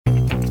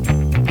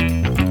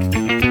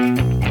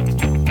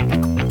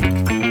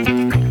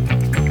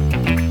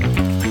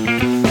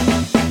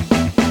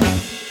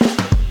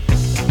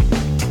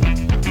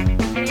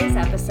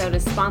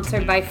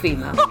sponsored by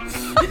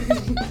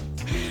FEMA.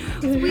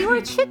 We were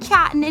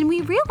chit-chatting and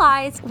we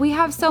realized we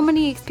have so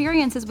many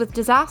experiences with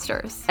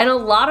disasters. And a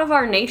lot of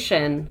our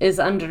nation is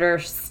under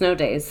snow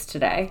days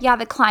today. Yeah,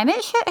 the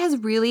climate shit has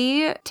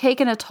really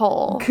taken a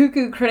toll.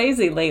 Cuckoo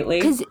crazy lately.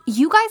 Because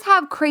you guys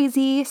have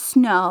crazy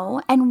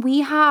snow and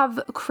we have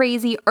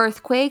crazy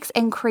earthquakes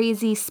and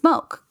crazy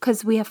smoke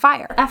because we have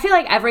fire. I feel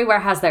like everywhere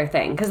has their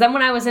thing. Because then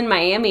when I was in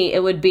Miami,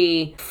 it would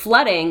be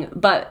flooding,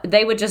 but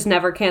they would just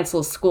never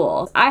cancel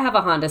school. I have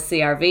a Honda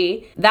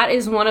CR-V. That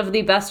is one of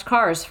the best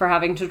cars for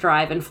having to drive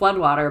in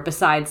floodwater,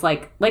 besides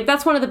like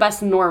that's one of the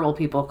best normal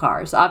people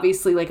cars.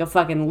 Obviously, like a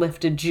fucking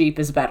lifted Jeep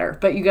is better,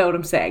 but you get what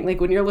I'm saying.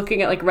 Like when you're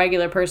looking at like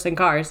regular person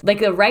cars, like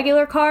the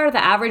regular car,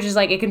 the average is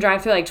like it can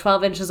drive through like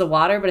 12 inches of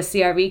water, but a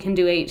CR-V can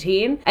do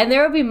 18. And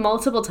there would be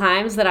multiple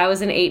times that I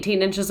was in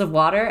 18 inches of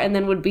water and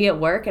then would be at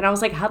work and I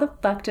was like, how the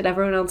fuck did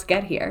everyone else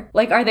get here?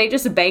 Like, are they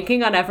just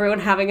banking on everyone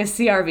having a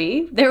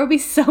CR-V? There would be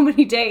so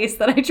many days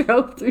that I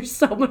drove through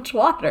so much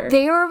water.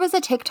 There was a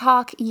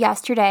TikTok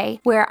yesterday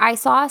where I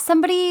saw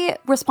somebody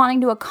responding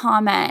to a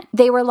comment.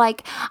 They were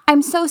like,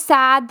 I'm so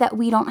sad that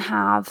we don't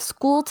have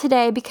school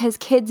today because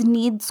kids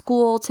need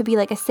school to be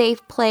like a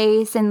safe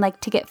place and like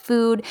to get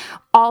food.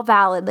 All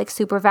valid, like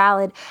super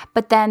valid.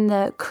 But then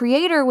the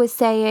creator was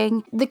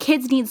saying the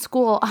kids need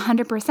school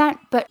 100%.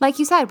 But like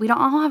you said, we don't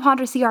all have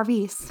Honda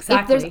CR-Vs. Exactly.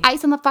 If there's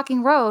ice on the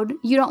fucking road,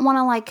 you don't want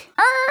to like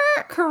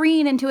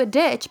careen into a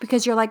ditch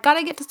because you're like,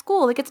 gotta get to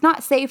school. Like it's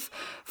not safe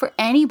for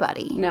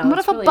anybody. No, what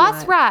if a really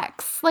bus not.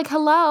 wrecks? Like,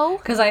 hello?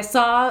 Because I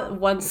saw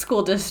one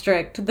school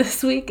district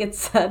this week, it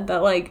said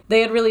that like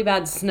they had really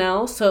bad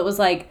snow. So it was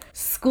like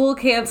school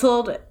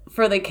canceled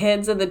for the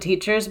kids and the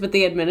teachers, but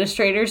the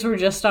administrators were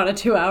just on a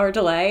 2-hour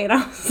delay. And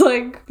I was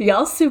like,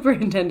 y'all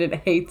superintendent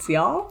hates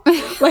y'all?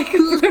 Like,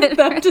 for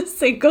them to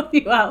single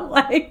you out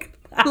like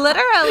that.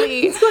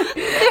 Literally.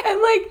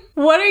 And like,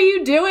 what are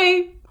you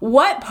doing?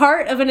 What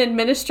part of an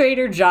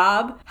administrator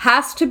job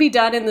has to be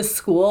done in the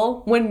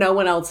school when no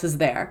one else is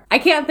there? I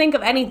can't think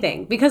of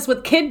anything, because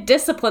with kid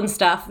discipline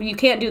stuff, you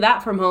can't do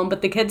that from home,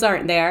 but the kids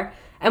aren't there.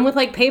 And with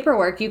like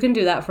paperwork, you can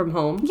do that from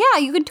home. Yeah,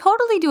 you could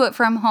totally do it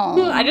from home.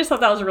 I just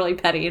thought that was really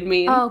petty and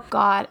mean. Oh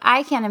God,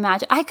 I can't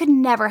imagine. I could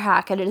never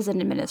hack it as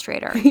an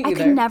administrator. Me I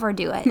either. could never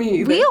do it.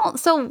 Me either.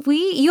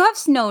 You have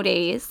snow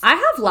days. I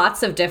have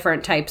lots of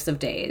different types of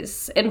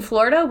days. In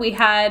Florida, we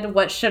had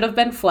what should have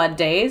been flood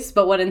days,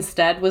 but what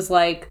instead was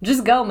like,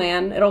 just go,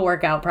 man. It'll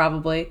work out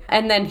probably.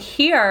 And then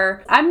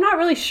here, I'm not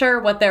really sure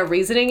what their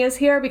reasoning is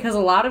here, because a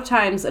lot of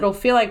times it'll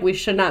feel like we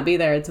should not be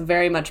there. It's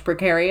very much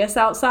precarious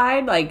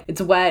outside. Like it's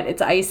wet,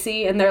 it's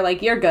icy, and they're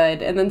like, you're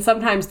good. And then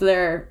sometimes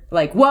they're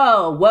like,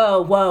 whoa,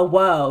 whoa, whoa,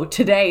 whoa,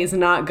 today is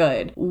not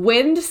good.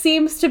 Wind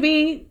seems to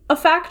be a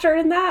factor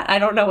in that. I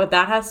don't know what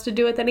that has to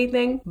do with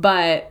anything,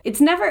 but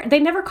they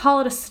never call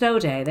it a snow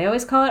day. They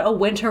always call it a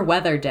winter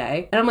weather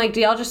day. And I'm like,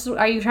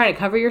 are you trying to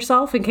cover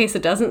yourself in case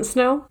it doesn't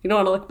snow? You don't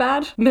want to look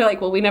bad? And they're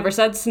like, well, we never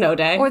said snow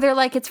day. Or they're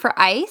like, it's for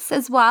ice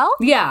as well?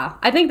 Yeah,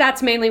 I think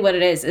that's mainly what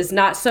it is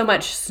not so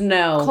much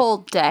snow.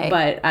 Cold day.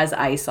 But as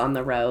ice on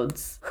the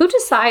roads. Who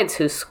decides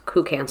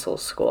who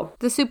cancels school?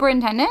 The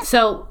superintendent?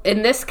 So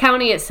in this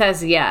county, it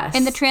says yes.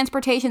 And the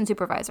transportation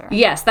supervisor.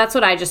 Yes, that's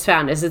what I just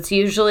found, is it's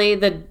usually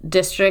the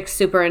district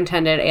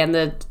superintendent and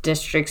the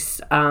district's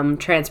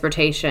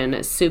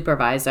transportation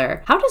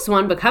supervisor. How does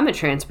one become a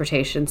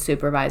transportation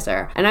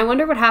supervisor? And I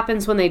wonder what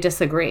happens when they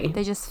disagree.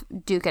 They just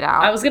duke it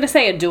out. I was going to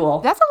say a duel.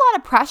 That's a lot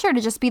of pressure to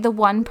just be the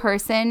one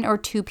person or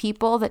two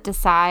people that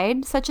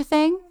decide such a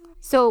thing.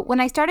 So when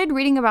I started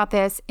reading about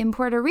this in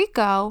Puerto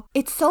Rico,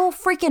 it's so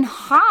freaking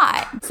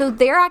hot. So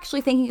they're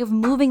actually thinking of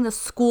moving the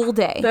school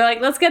day. They're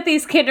like, let's get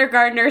these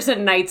kindergartners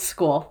in night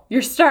school.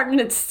 You're starting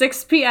at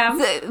 6 p.m.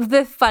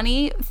 The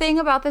funny thing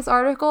about this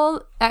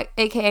article,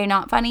 aka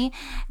not funny,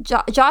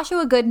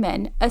 Joshua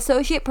Goodman,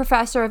 associate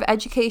professor of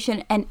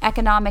education and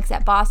economics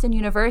at Boston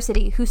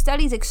University, who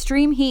studies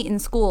extreme heat in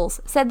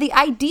schools, said the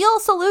ideal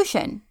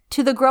solution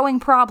to the growing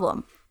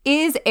problem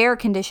is air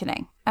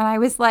conditioning. And I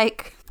was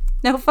like,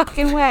 no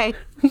fucking way.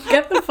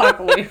 Get the fuck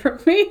away from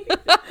me.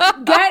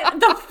 Get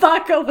the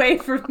fuck away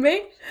from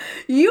me.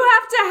 You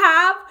have to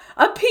have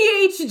a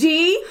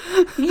PhD.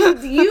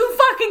 You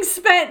fucking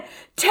spent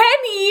 10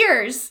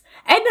 years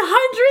and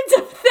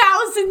hundreds of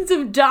thousands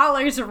of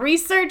dollars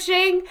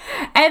researching,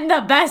 and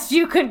the best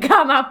you could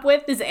come up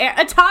with is air.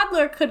 A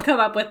toddler could come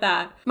up with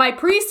that. My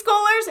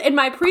preschoolers in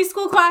my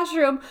preschool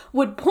classroom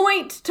would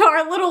point to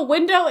our little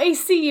window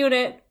AC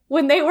unit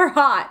when they were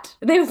hot.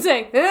 They would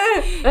say,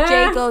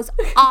 Jay goes,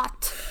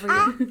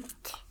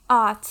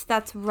 Ought,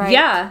 that's right.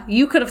 Yeah,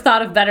 you could have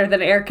thought of better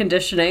than air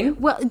conditioning.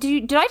 Well,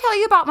 did I tell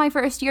you about my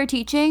first year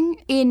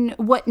teaching in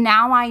what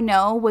now I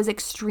know was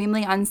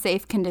extremely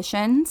unsafe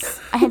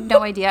conditions? I had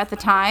no idea at the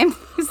time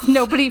because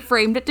nobody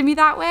framed it to me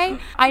that way.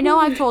 I know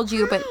I've told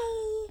you, but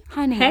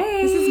honey,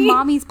 Hey. This is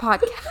Mommy's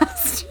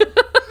podcast.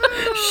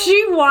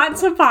 She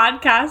wants a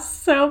podcast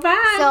so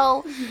bad.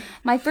 So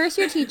my first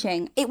year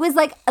teaching, it was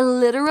like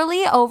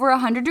literally over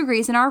 100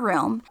 degrees in our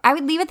room. I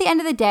would leave at the end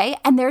of the day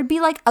and there'd be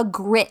like a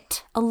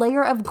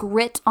layer of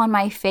grit on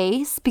my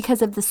face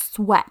because of the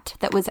sweat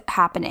that was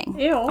happening.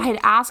 Ew. I had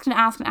asked and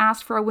asked and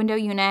asked for a window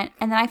unit,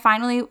 and then I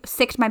finally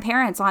sicked my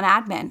parents on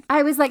admin.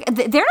 I was like,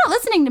 they're not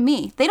listening to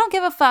me. They don't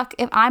give a fuck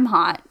if I'm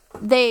hot.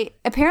 They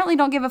apparently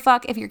don't give a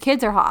fuck if your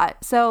kids are hot.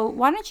 So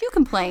why don't you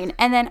complain?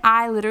 And then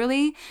I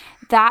literally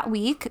that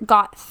week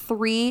got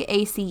 3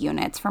 AC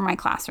units for my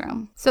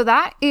classroom. So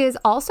that is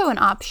also an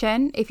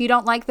option. If you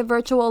don't like the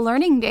virtual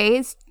learning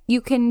days,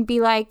 you can be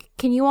like,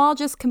 can you all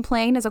just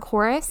complain as a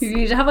chorus? You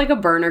need to have like a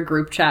burner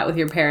group chat with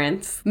your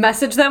parents.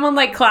 Message them on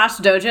like Clash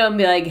Dojo and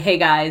be like, hey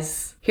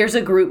guys, here's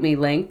a group me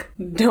link.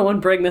 No one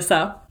bring this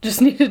up.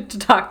 Just needed to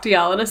talk to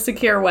y'all in a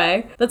secure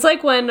way. That's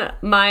like when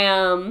my,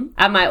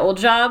 at my old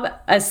job,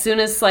 as soon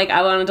as like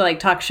I wanted to like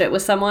talk shit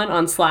with someone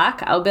on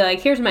Slack, I would be like,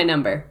 here's my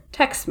number.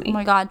 Text me. Oh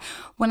my God.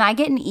 When I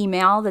get an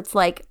email that's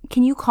like,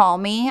 can you call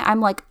me? I'm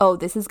like, oh,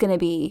 this is going to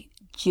be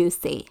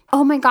juicy.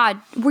 Oh my God.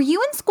 Were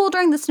you in school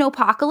during the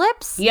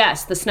snowpocalypse?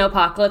 Yes, the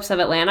snowpocalypse of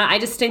Atlanta. I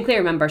distinctly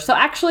remember. So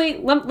actually,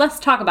 let's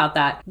talk about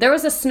that. There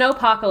was a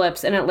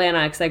snowpocalypse in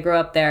Atlanta because I grew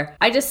up there.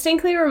 I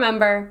distinctly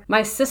remember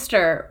my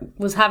sister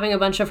was having a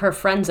bunch of her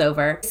friends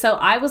over. So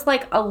I was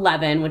like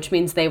 11, which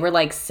means they were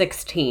like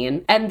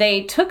 16. And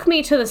they took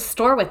me to the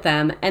store with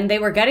them and they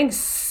were getting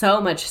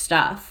so much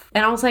stuff.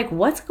 And I was like,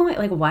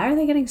 why are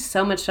they getting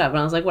so much stuff? And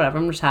I was like, whatever,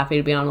 I'm just happy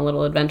to be on a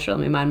little adventure. Let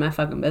me mind my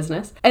fucking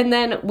business. And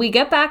then we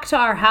get back to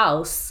our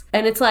house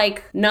and it's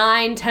like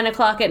 9, 10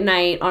 o'clock at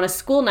night on a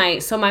school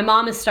night. So my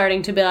mom is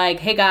starting to be like,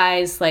 hey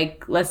guys,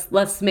 like,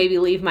 let's maybe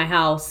leave my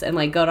house and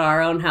like go to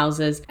our own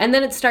houses. And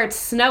then it starts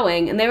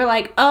snowing and they were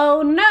like,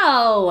 oh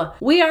no,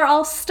 we are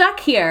all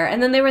stuck here.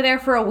 And then they were there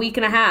for a week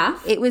and a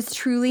half. It was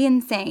truly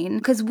insane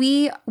because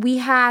we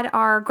had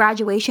our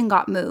graduation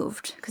got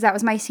moved because that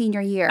was my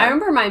senior year. I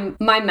remember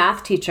my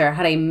math teacher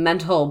had a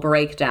mental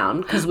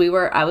breakdown because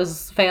I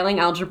was failing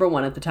algebra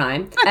 1 at the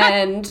time.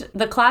 And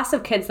the class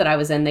of kids that I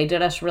was in, they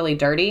did us really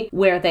dirty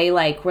where they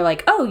like were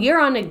like, oh, you're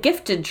on a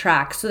gifted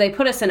track. So they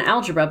put us in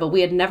algebra, but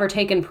we had never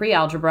taken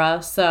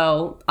pre-algebra.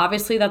 So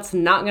obviously that's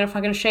not going to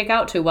fucking shake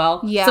out too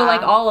well. Yeah. So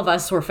like all of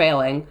us were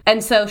failing.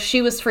 And so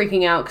she was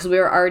freaking out because we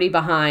were already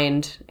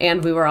behind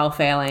and we were all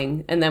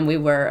failing. And then we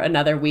were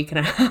another week and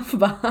a half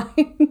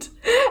behind.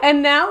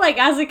 And now like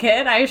as a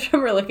kid, I just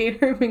remember looking at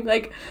her and being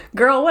like,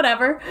 girl,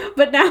 whatever.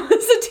 But now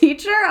as a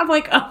teacher, I'm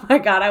like, oh my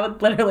God, I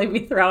would literally be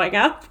throwing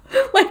up.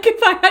 Like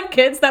if I had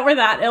kids that were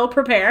that ill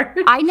prepared.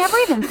 I never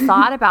even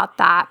thought about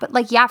that. But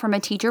like, yeah, from a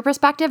teacher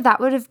perspective, that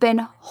would have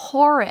been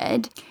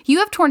horrid. You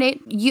have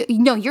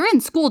you're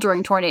in school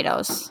during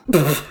tornadoes.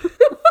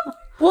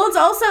 Well, it's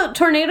also,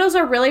 tornadoes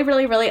are really,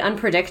 really, really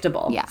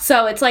unpredictable. Yeah.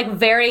 So it's like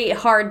very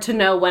hard to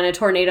know when a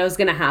tornado is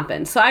going to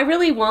happen. So I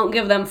really won't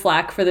give them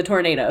flack for the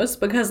tornadoes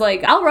because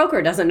like Al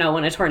Roker doesn't know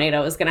when a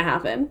tornado is going to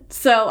happen.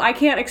 So I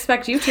can't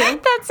expect you to.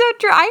 That's so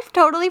true. I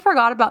totally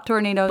forgot about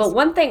tornadoes. But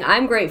one thing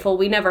I'm grateful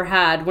we never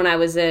had when I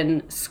was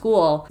in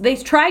school, they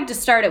tried to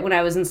start it when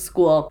I was in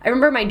school. I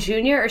remember my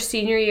junior or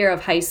senior year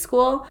of high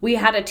school, we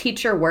had a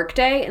teacher work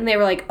day and they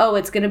were like, oh,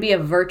 it's going to be a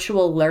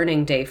virtual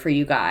learning day for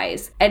you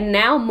guys. And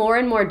now more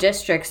and more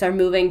districts are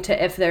moving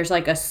to, if there's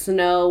like a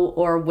snow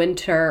or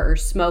winter or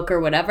smoke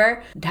or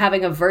whatever,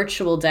 having a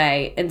virtual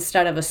day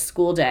instead of a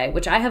school day,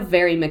 which I have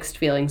very mixed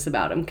feelings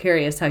about. I'm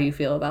curious how you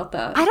feel about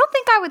that. I don't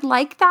think I would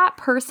like that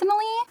personally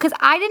because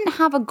I didn't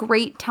have a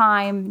great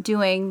time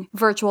doing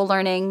virtual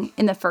learning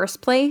in the first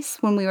place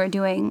when we were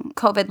doing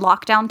COVID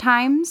lockdown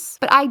times.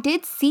 But I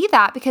did see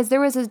that because there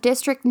was a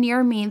district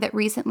near me that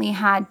recently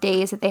had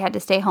days that they had to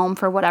stay home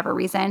for whatever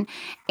reason.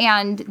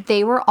 And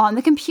they were on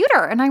the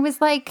computer. And I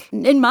was like,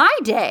 in my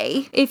day,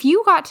 if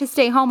you got to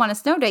stay home on a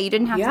snow day, you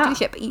didn't have to do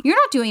shit. But you're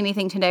not doing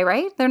anything today,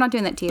 right? They're not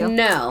doing that to you.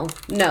 No,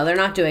 they're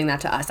not doing that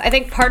to us. I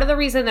think part of the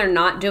reason they're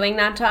not doing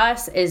that to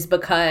us is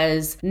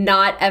because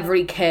not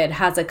every kid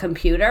has a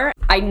computer.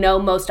 I know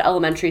most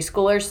elementary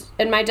schoolers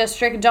in my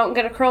district don't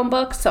get a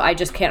Chromebook, so I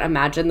just can't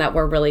imagine that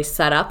we're really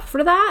set up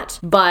for that.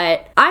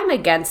 But I'm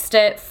against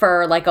it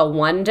for like a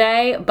one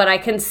day, but I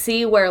can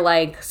see where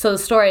like, so the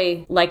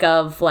story like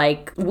of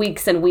like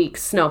weeks and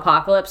weeks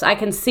snowpocalypse, I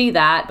can see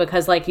that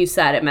because like you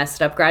said, it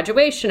messed up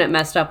graduation, it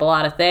messed up a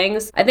lot of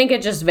things. I think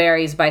it just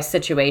varies by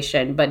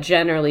situation, but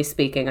generally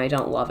speaking, I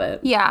don't love it.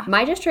 Yeah.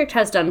 My district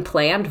has done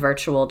planned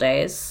virtual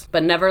days,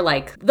 but never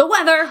like the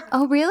weather.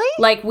 Oh, really?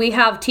 Like we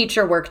have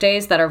teacher work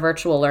days that are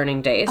virtual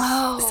learning days.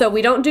 Oh. So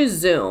we don't do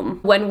Zoom.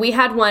 When we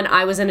had one,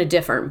 I was in a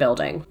different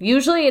building.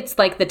 Usually it's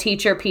like the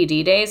teacher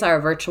PD days are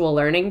a virtual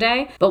learning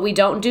day, but we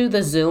don't do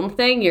the Zoom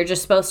thing. You're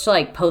just supposed to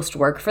like post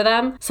work for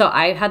them. So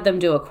I had them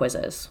do a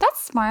quizzes.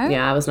 That's smart.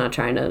 Yeah, I was not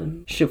trying to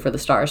shoot for the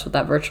stars with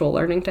that virtual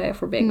learning day,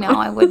 if we're being anything. No,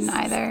 I wouldn't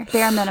either.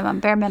 Bare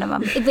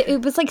minimum.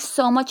 It was like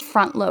so much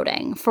front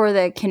loading for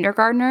the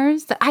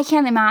kindergartners that I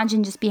can't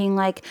imagine just being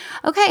like,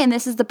 okay, and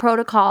this is the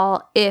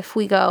protocol if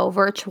we go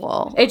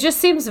virtual. It just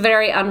seems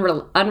very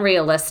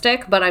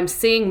unrealistic, but I'm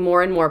seeing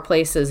more and more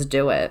places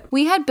do it.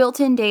 We had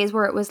built-in days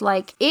where it was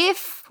like,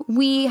 if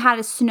we had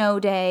a snow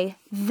day,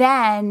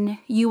 then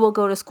you will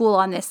go to school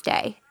on this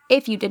day.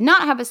 If you did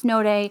not have a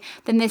snow day,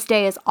 then this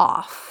day is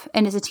off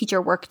and is a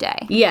teacher work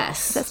day.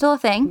 Yes. Is that still a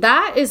thing?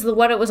 That is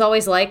what it was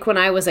always like when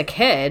I was a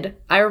kid.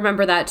 I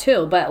remember that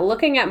too. But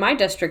looking at my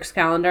district's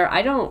calendar,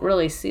 I don't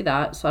really see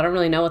that. So I don't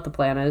really know what the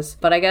plan is.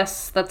 But I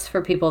guess that's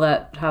for people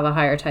that have a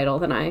higher title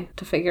than I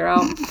to figure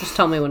out. Just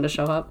tell me when to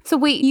show up. So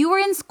wait, you were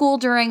in school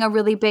during a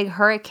really big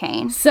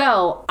hurricane.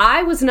 So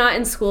I was not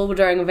in school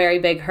during a very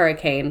big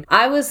hurricane.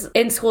 I was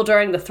in school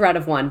during the threat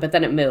of one, but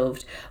then it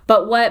moved.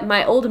 But what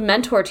my old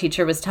mentor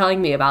teacher was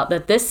telling me about,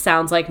 that this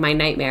sounds like my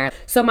nightmare.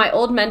 So my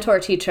old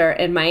mentor teacher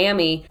in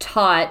Miami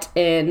taught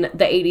in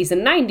the 80s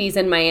and 90s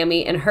in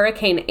Miami, and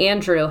Hurricane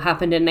Andrew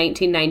happened in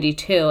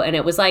 1992, and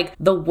it was like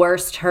the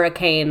worst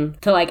hurricane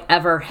to like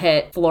ever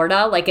hit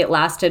Florida. Like it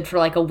lasted for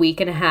like a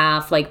week and a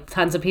half, like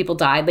tons of people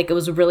died. Like it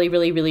was really,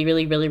 really, really,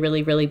 really, really,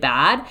 really, really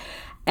bad.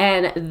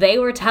 And they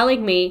were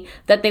telling me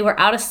that they were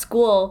out of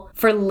school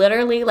for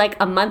literally like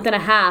a month and a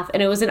half,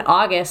 and it was in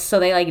August, so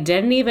they like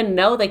didn't even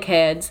know the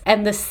kids,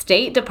 and the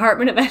State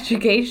Department of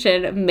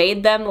Education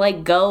made them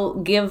like go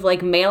give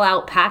like mail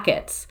out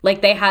packets.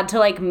 Like they had to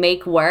like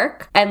make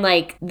work, and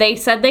like they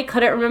said they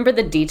couldn't remember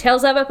the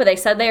details of it, but they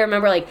said they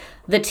remember like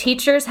the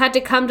teachers had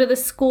to come to the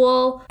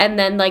school, and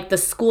then like the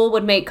school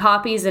would make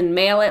copies and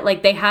mail it.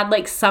 Like they had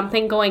like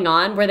something going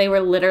on where they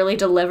were literally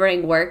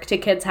delivering work to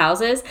kids'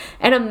 houses.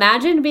 And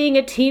imagine being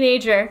a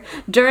teenager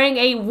during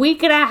a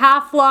week and a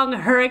half long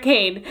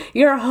hurricane.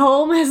 Your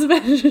home has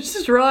been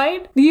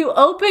destroyed. You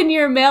open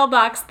your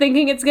mailbox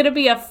thinking it's going to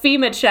be a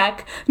FEMA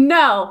check.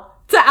 No.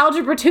 It's an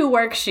Algebra 2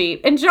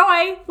 worksheet.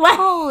 Enjoy.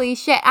 Holy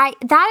shit.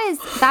 That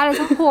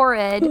is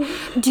horrid.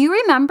 Do you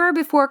remember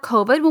before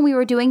COVID when we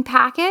were doing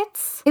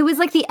packets? It was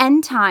like the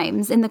end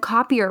times in the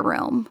copier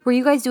room. Were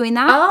you guys doing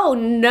that? Oh,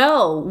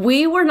 no.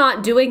 We were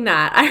not doing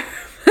that. I remember.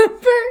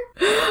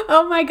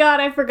 Oh my God,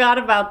 I forgot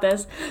about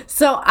this.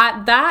 So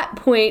at that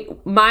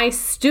point, my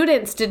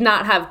students did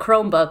not have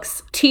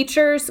Chromebooks.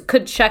 Teachers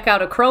could check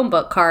out a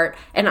Chromebook cart,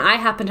 and I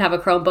happened to have a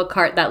Chromebook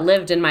cart that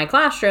lived in my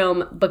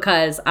classroom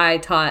because I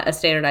taught a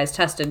standardized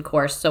tested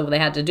course, so they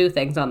had to do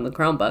things on the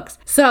Chromebooks.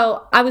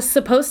 So I was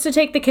supposed to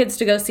take the kids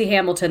to go see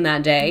Hamilton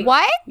that day.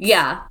 What?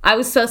 Yeah, I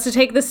was supposed to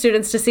take the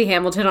students to see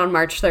Hamilton on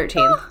March 13th.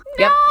 Oh,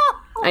 yep. No.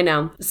 I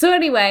know. So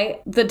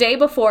anyway, the day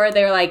before,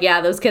 they were like,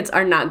 yeah, those kids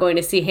are not going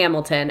to see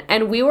Hamilton.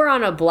 And we were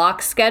on a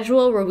block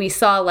schedule where we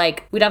saw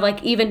like, we'd have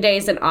like even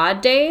days and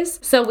odd days.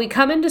 So we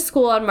come into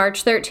school on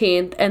March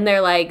 13th and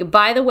they're like,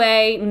 by the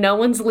way, no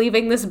one's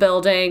leaving this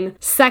building.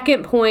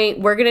 Second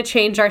point, we're going to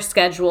change our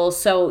schedule.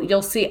 So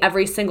you'll see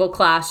every single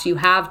class you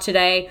have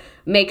today.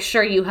 Make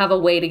sure you have a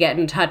way to get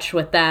in touch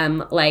with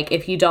them. Like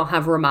if you don't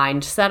have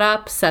Remind set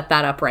up, set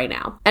that up right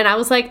now. And I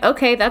was like,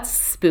 okay, that's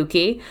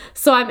spooky.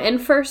 So I'm in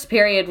first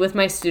period with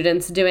my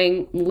students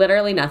doing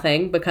literally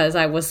nothing because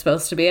I was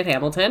supposed to be at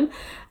Hamilton.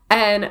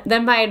 And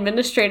then my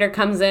administrator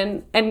comes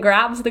in and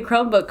grabs the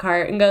Chromebook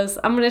cart and goes,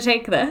 I'm going to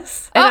take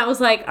this. And I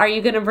was like, are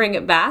you going to bring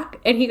it back?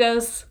 And he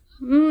goes,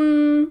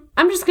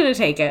 I'm just going to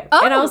take it.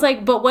 Oh. And I was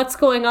like, but what's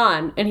going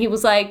on? And he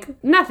was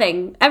like,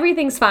 nothing.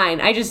 Everything's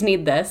fine. I just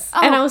need this.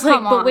 And I was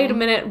like, but wait a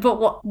minute.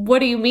 But what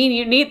do you mean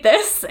you need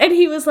this? And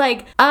he was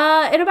like,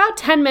 in about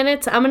 10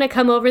 minutes, I'm going to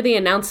come over the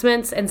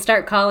announcements and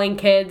start calling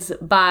kids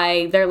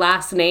by their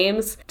last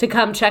names to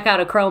come check out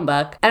a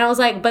Chromebook. And I was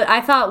like, but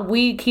I thought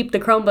we keep the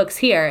Chromebooks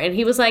here. And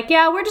he was like,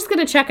 yeah, we're just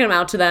going to check them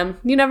out to them.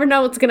 You never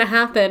know what's going to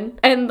happen.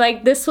 And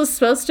like, this was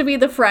supposed to be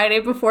the Friday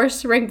before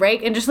spring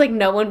break, and just like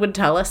no one would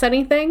tell us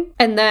anything.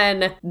 And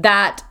then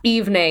that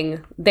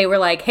evening, they were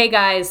like, hey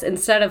guys,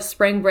 instead of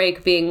spring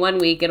break being 1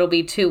 week, it'll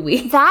be 2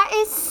 weeks. That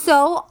is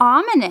so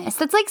ominous.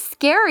 That's like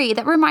scary.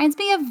 That reminds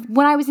me of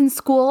when I was in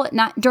school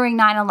during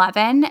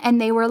 9/11, and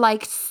they were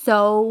like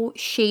so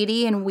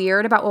shady and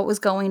weird about what was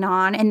going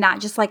on, and that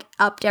just like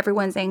upped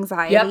everyone's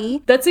anxiety.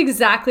 Yep, that's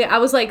exactly. I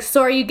was like,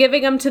 so are you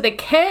giving them to the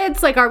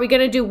kids? Like, are we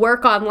going to do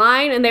work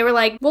online? And they were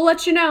like, we'll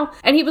let you know.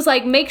 And he was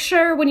like, make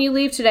sure when you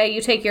leave today, you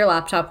take your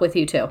laptop with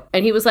you too.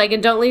 And he was like,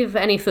 and don't leave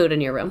any food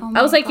in your room.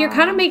 I was like, you're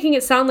kind of making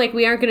it sound like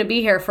we aren't going to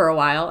be here for a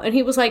while. And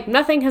he was like,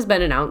 nothing has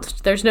been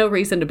announced. There's no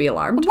reason to be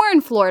alarmed. We're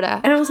in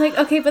Florida. And I was like,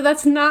 okay, but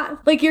that's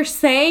not, like, you're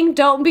saying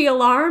don't be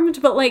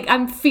alarmed, but like,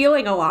 I'm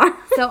feeling alarmed.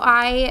 So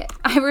I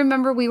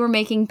remember we were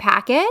making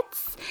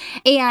packets,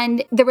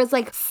 and there was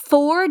like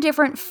 4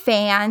 different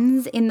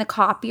fans in the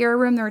copier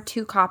room. There were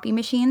 2 copy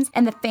machines,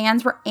 and the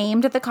fans were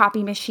aimed at the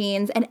copy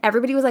machines, and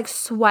everybody was like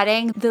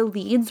sweating. The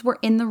leads were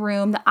in the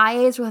room. The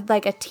IAs were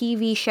like a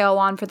TV show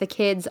on for the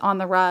kids on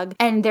the rug,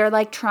 and they're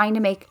like trying to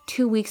make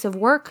 2 weeks of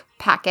work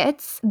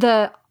packets.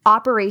 The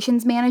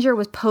operations manager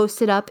was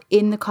posted up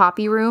in the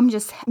copy room,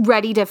 just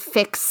ready to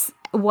fix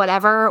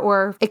whatever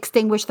or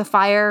extinguish the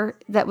fire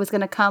that was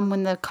going to come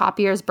when the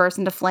copiers burst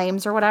into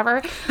flames or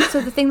whatever.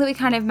 So the thing that we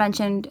kind of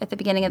mentioned at the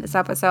beginning of this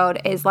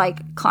episode is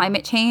like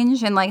climate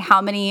change and like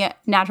how many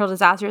natural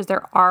disasters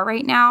there are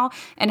right now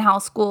and how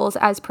schools,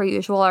 as per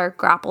usual, are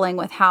grappling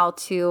with how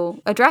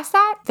to address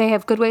that. They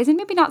have good ways and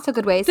maybe not so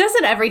good ways.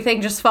 Doesn't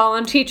everything just fall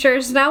on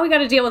teachers? Now we got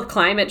to deal with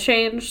climate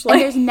change. And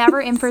there's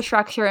never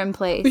infrastructure in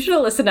place. We should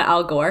have listened to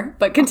Al Gore,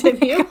 but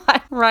continue. Oh my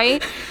God,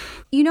 right?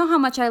 You know how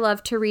much I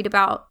love to read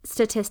about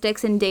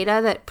statistics and data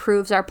that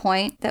proves our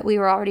point that we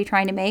were already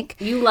trying to make.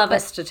 You love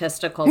a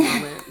statistical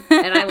moment,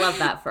 and I love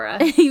that for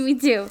us. Me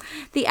too.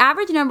 The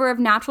average number of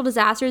natural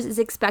disasters is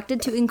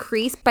expected to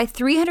increase by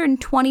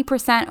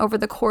 320% over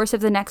the course of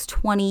the next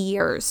 20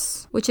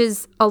 years, which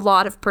is a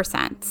lot of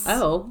percents.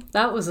 Oh,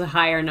 that was a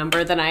higher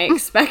number than I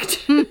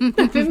expected.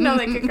 I didn't know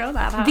they could go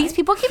that high. These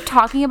people keep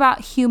talking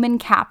about human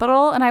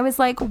capital, and I was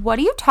like, what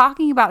are you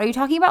talking about? Are you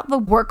talking about the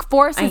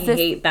workforce? I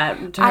hate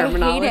that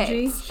terminology. I hate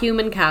it.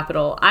 Human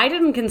capital. I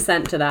didn't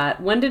consent to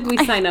that. When did we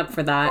sign up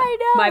for that? I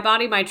know. My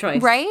body, my choice.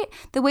 Right?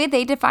 The way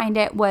they defined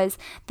it was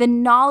the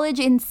knowledge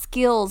and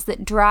skills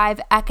that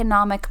drive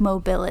economic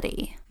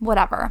mobility.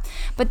 Whatever.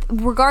 But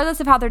regardless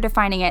of how they're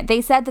defining it,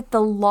 they said that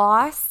the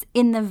loss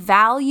in the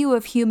value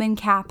of human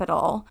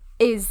capital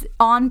is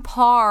on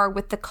par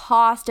with the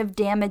cost of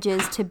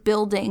damages to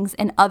buildings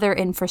and other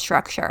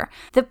infrastructure.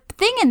 The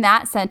thing in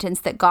that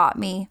sentence that got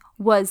me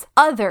was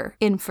other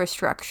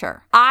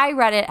infrastructure. I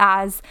read it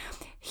as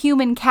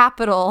human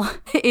capital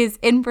is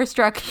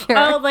infrastructure.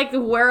 Oh, like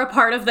we're a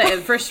part of the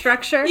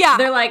infrastructure? Yeah.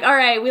 They're like, all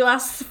right, we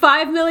lost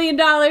 $5 million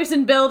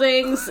in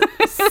buildings,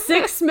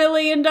 $6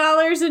 million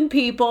in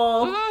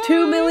people,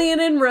 $2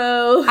 million in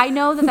roads. I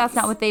know that that's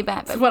not what they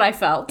meant. That's what I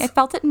felt. I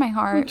felt it in my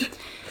heart.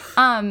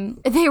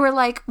 They were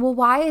like, well,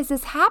 why is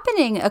this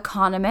happening,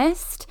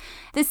 economist?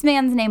 This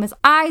man's name is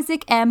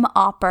Isaac M.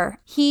 Opper.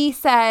 He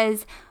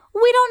says,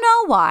 we don't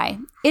know why.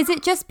 Is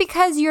it just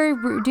because you're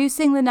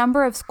reducing the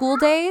number of school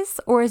days?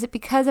 Or is it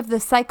because of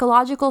the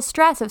psychological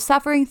stress of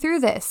suffering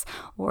through this?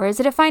 Or is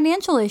it a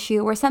financial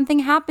issue where something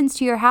happens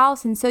to your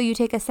house and so you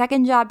take a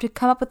second job to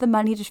come up with the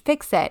money to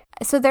fix it?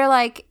 So they're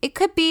like, it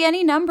could be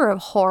any number of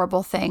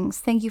horrible things.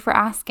 Thank you for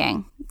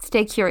asking.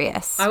 Stay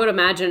curious. I would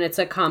imagine it's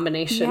a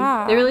combination.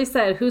 Yeah. They really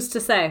said, who's to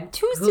say?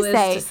 Who is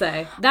to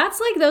say? That's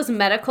like those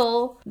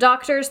medical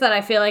doctors that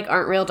I feel like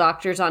aren't real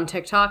doctors on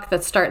TikTok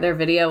that start their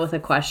video with a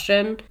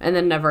question and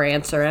then never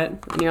answer it.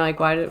 And you're like,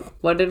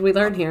 what did we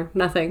learn here?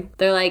 Nothing.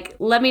 They're like,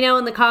 let me know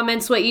in the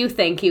comments what you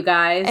think, you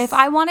guys. If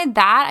I wanted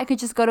that, I could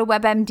just go to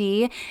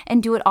WebMD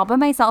and do it all by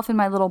myself in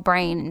my little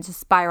brain and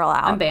just spiral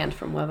out. I'm banned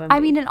from WebMD. I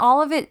mean, and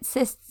all of it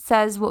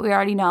says what we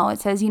already know.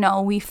 It says,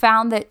 we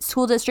found that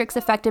school districts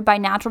affected by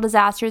natural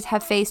disasters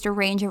have faced a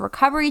range of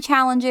recovery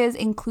challenges,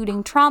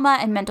 including trauma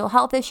and mental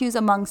health issues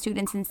among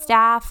students and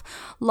staff,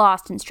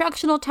 lost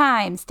instructional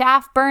time,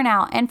 staff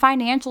burnout, and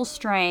financial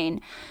strain.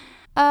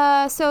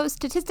 So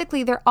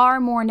statistically, there are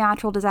more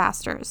natural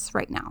disasters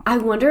right now. I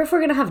wonder if we're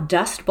going to have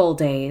Dust Bowl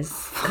days.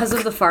 Because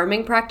of the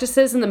farming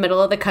practices in the middle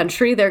of the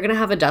country, they're going to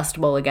have a Dust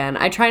Bowl again.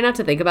 I try not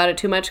to think about it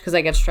too much because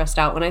I get stressed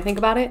out when I think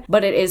about it,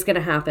 but it is going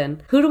to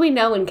happen. Who do we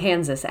know in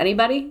Kansas?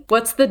 Anybody?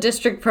 What's the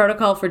district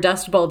protocol for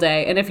Dust Bowl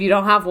day? And if you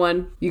don't have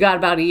one, you got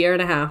about a year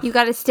and a half. You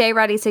got to stay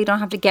ready so you don't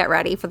have to get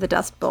ready for the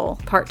Dust Bowl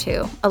Part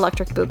 2,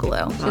 Electric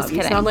Boogaloo. Just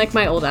kidding. You sound like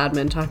my old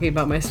admin talking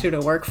about my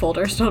student work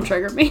folders. Don't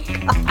trigger me.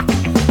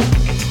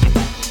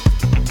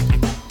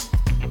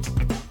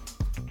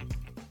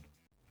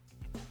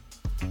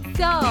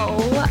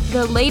 So,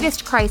 the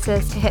latest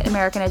crisis to hit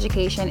American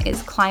education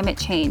is climate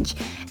change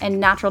and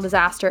natural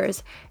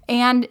disasters.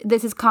 And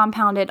this is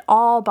compounded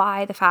all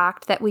by the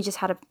fact that we just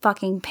had a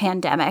fucking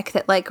pandemic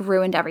that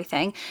ruined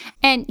everything.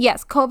 And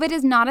yes, COVID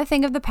is not a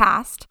thing of the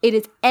past. It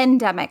is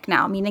endemic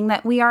now, meaning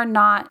that we are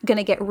not going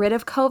to get rid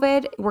of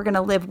COVID. We're going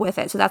to live with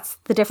it. So that's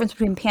the difference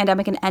between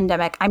pandemic and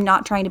endemic. I'm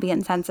not trying to be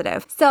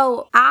insensitive.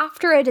 So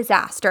after a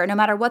disaster, no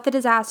matter what the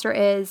disaster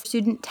is,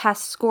 student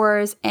test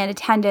scores and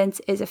attendance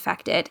is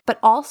affected, but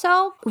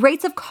also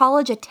rates of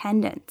college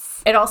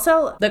attendance. It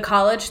also, the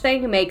college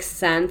thing makes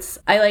sense.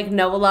 I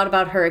know a lot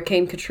about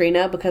Hurricane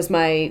Katrina because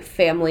my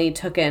family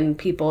took in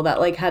people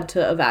that had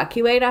to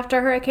evacuate after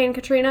Hurricane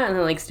Katrina and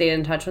then stayed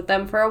in touch with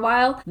them for a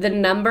while. The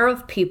number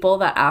of people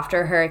that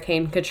after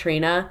Hurricane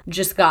Katrina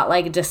just got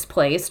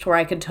displaced, where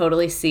I could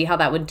totally see how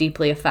that would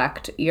deeply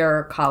affect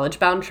your college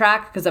bound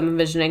track, because I'm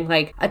envisioning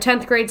a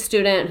 10th grade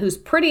student who's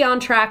pretty on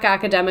track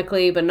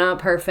academically but not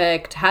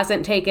perfect,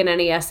 hasn't taken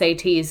any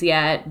SATs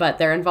yet, but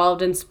they're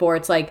involved in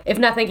sports. If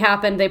nothing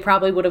happened, they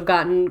probably would have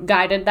gotten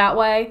guided that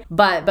way,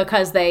 but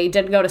because they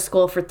didn't go to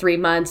school for 3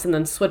 months and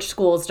then switched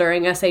schools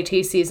during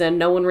SAT season,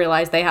 no one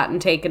realized they hadn't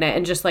taken it.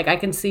 And just I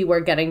can see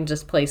we're getting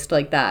displaced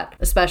like that,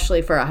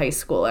 especially for a high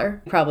schooler.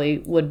 Probably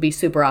would be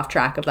super off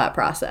track of that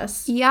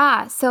process.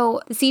 Yeah.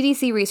 So the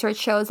CDC research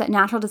shows that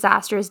natural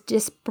disasters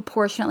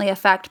disproportionately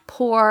affect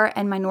poor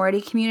and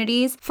minority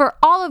communities. For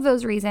all of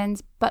those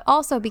reasons, but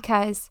also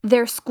because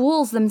their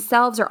schools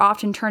themselves are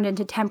often turned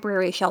into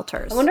temporary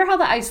shelters. I wonder how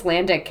the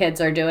Icelandic kids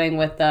are doing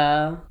with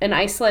in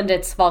Iceland,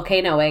 it's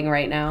volcanoing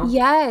right now.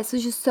 Yes,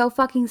 which is so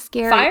fucking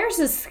scary. Fires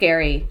is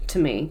scary to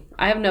me.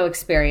 I have no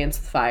experience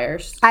with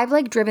fires. I've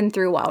like driven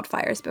through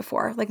wildfires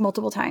before, like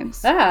multiple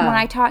times. When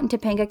I taught in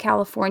Topanga,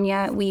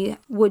 California, we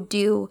would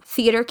do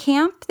theater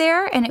camp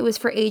there, and it was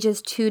for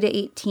ages 2 to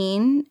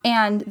 18.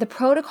 And the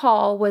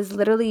protocol was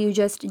literally you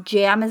just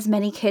jam as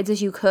many kids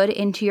as you could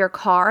into your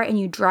car and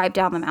you drive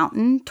down the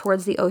mountain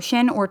towards the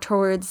ocean or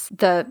towards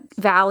the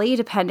valley,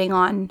 depending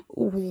on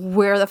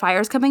where the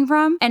fire's coming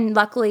from. And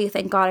luckily,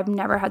 thank God, I've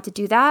never had to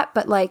do that.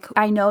 But like,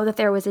 I know that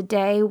there was a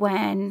day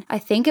when I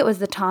think it was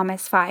the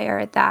Thomas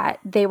fire that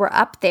they were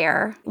up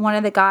there. One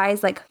of the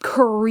guys like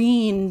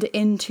careened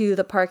into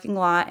the parking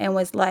lot and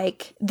was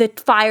like, the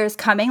fire's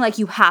coming, like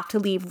you have to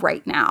leave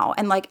right now.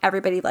 And like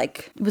everybody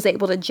like was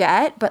able to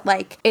jet, but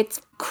like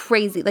it's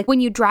crazy. Like when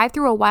you drive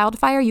through a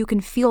wildfire, you can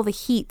feel the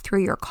heat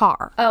through your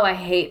car. Oh, I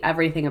hate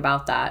everything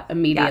about that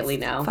immediately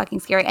now. Fucking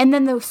scary. And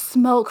then the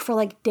smoke for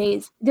like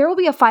days. There will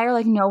be a fire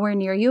like nowhere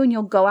near you and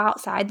you'll go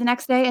outside the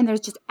next day and there's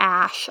just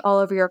ash all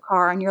over your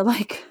car and you're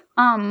like,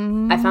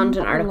 I found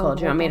an article.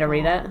 Do you want me to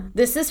read it?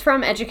 This is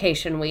from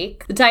Education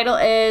Week. The title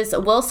is,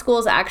 Will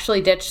Schools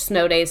Actually Ditch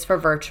Snow Days for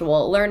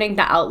Virtual? Learning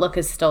the Outlook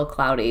is Still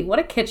Cloudy. What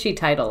a kitschy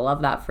title.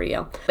 Love that for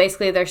you.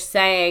 Basically, they're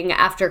saying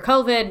after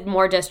COVID,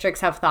 more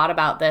districts have thought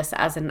about this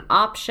as an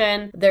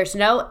option. There's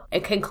no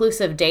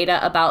conclusive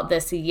data about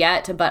this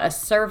yet, but a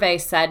survey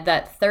said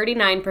that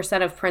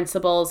 39% of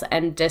principals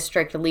and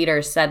district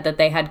leaders said that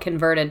they had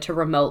converted to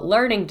remote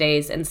learning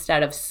days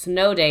instead of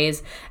snow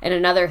days, and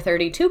another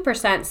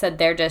 32% said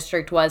their district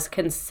was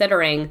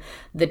considering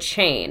the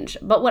change.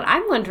 But what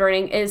I'm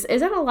wondering is,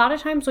 isn't a lot of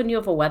times when you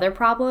have a weather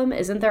problem,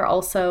 isn't there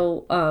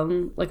also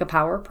like a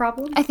power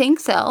problem? I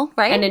think so,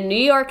 right? And in New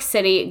York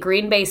City,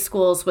 Green Bay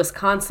schools,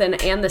 Wisconsin,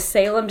 and the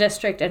Salem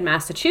district in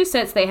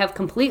Massachusetts, they have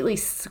completely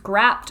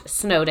scrapped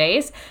snow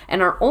days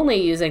and are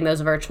only using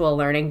those virtual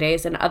learning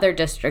days. And other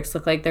districts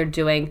look like they're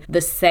doing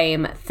the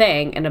same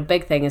thing. And a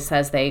big thing is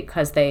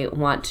because they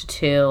want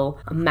to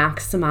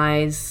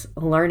maximize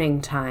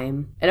learning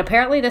time. And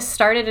apparently this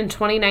started in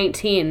 2019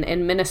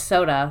 in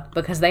Minnesota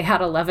because they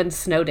had 11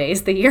 snow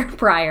days the year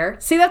prior.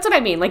 See, that's what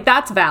I mean. Like,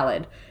 that's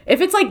valid.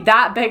 If it's like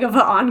that big of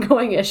an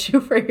ongoing issue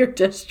for your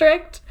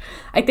district,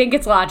 I think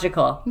it's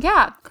logical.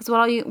 Yeah, because what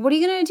are you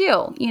going to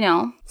do, you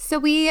know? So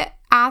we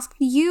asked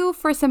you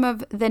for some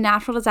of the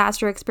natural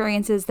disaster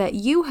experiences that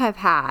you have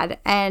had,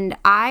 and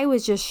I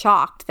was just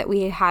shocked that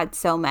we had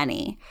so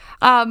many.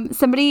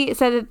 Somebody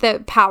said that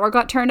the power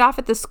got turned off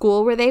at the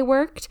school where they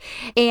worked,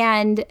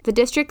 and the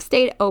district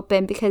stayed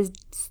open because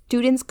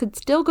students could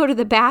still go to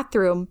the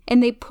bathroom,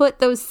 and they put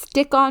those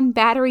stick-on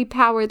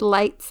battery-powered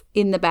lights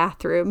in the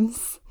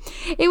bathrooms.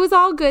 It was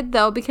all good,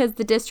 though, because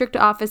the district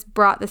office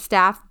brought the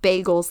staff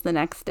bagels the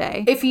next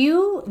day. If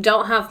you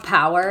don't have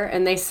power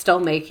and they still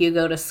make you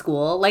go to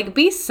school, like,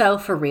 be so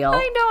for real.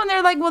 I know, and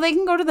they're like, well, they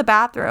can go to the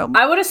bathroom.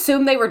 I would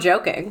assume they were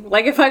joking.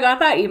 Like, if I got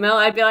that email,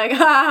 I'd be like,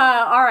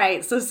 ha, all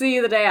right, so see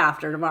you the day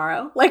after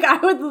tomorrow. Like, I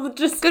would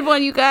just... Good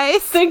one, you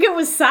guys. Think it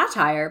was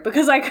satire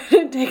because I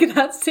couldn't take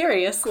that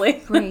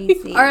seriously.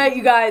 Crazy. All right,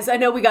 you guys, I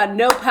know we got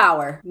no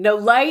power, no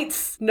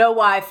lights, no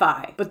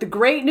Wi-Fi. But the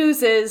great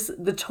news is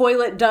the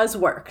toilet does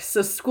work.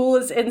 So school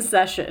is in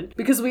session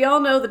because we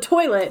all know the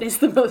toilet is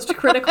the most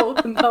critical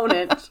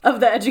component of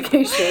the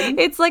education.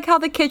 It's like how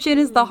the kitchen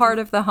is the heart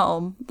of the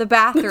home. The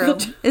bathroom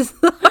is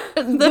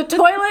the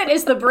toilet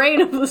is the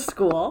brain of the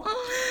school.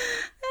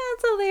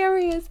 That's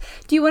hilarious.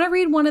 Do you want to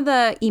read one of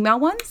the email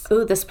ones?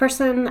 Ooh, this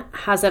person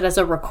has it as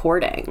a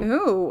recording.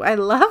 Ooh, I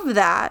love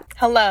that.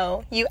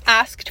 Hello. You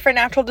asked for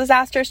natural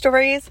disaster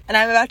stories, and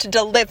I'm about to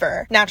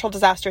deliver natural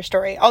disaster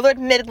story. Although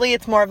admittedly,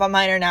 it's more of a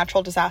minor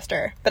natural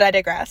disaster, but I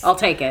digress. I'll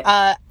take it.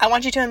 I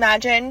want you to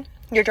imagine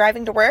you're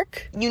driving to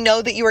work. You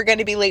know that you are going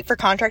to be late for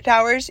contract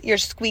hours. You're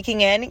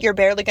squeaking in. You're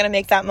barely going to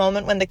make that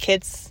moment when the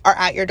kids are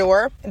at your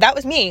door. That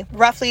was me,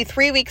 roughly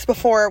 3 weeks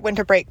before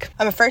winter break.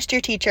 I'm a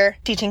first-year teacher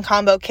teaching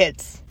combo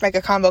kids, like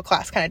a combo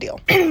class kind of deal.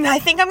 I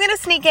think I'm going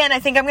to sneak in. I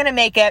think I'm going to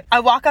make it.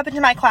 I walk up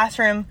into my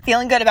classroom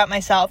feeling good about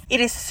myself.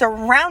 It is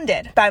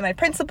surrounded by my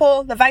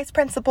principal, the vice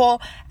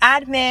principal,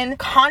 admin,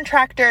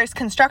 contractors,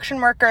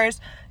 construction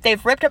workers.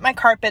 They've ripped up my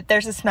carpet.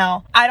 There's a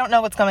smell. I don't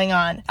know what's going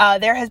on.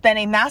 There has been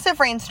a massive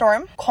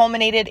rainstorm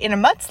culminated in a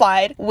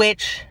mudslide,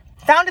 which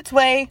found its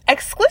way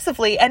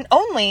exclusively and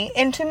only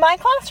into my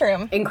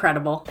classroom.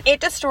 Incredible. It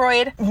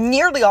destroyed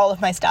nearly all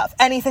of my stuff.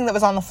 Anything that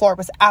was on the floor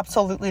was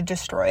absolutely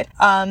destroyed.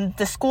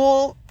 The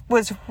school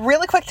was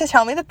really quick to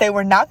tell me that they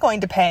were not going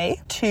to pay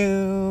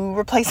to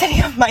replace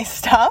any of my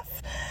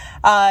stuff.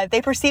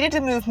 They proceeded to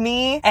move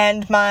me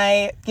and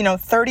my,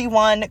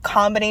 31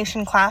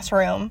 combination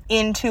classroom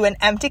into an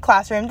empty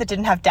classroom that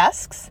didn't have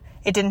desks.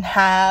 It didn't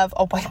have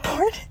a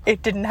whiteboard.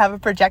 It didn't have a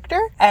projector.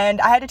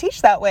 And I had to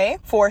teach that way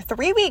for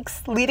 3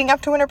 weeks leading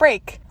up to winter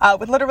break,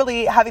 with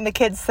literally having the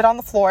kids sit on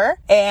the floor.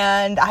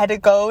 And I had to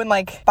go and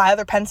buy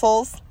other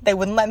pencils. They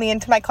wouldn't let me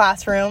into my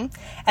classroom.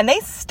 And they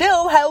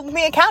still held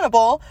me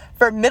accountable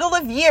for middle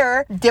of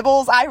year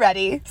Dibbles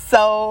iReady.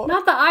 So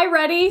Not the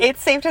iReady.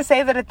 it's safe to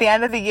say that at the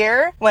end of the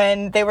year,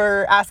 when they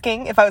were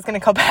asking if I was going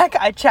to go back,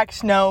 I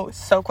checked no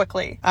so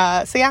quickly.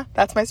 So yeah,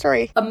 that's my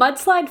story. A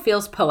mudslide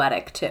feels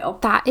poetic too.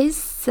 That is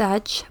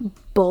such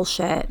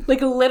bullshit.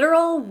 Like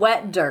literal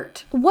wet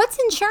dirt. What's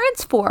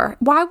insurance for?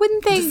 Why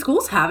wouldn't they? Do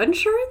schools have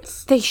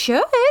insurance? They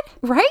should,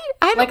 right?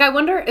 I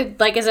wonder,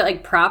 is it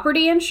like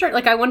property insurance?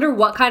 Like, I wonder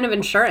what kind of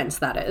insurance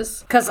that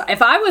is. Because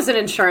if I was an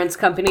insurance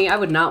company, I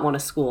would not want a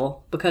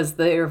school because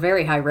they're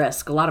very high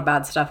risk. A lot of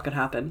bad stuff could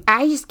happen.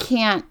 I just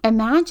can't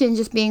imagine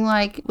just being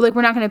like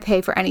we're not going to pay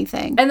for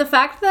anything. And the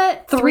fact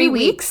that 3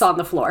 weeks on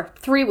the floor.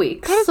 3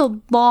 weeks. That is a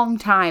long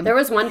time. There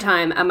was one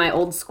time at my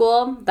old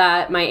school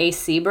that my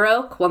AC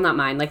broke. Well, not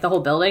mine, like the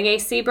whole building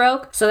AC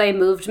broke. So they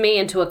moved me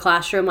into a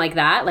classroom like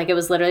that. Like it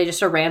was literally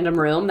just a random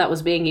room that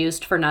was being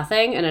used for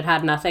nothing and it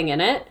had nothing in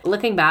it.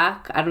 Looking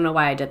back, I don't know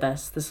why I did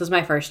this. This was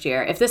my first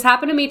year. If this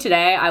happened to me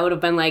today, I would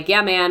have been like,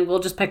 yeah, man, we'll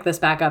just pick this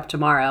back up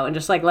tomorrow and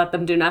just like let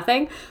them do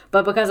nothing.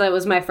 But because it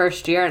was my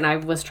first year and I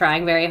was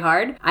trying very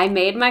hard, I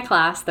made my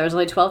class, there was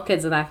only 12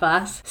 kids in that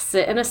class,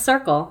 sit in a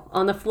circle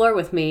on the floor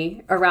with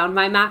me around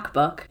my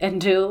MacBook and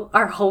do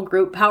our whole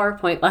group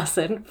PowerPoint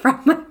lesson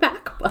from my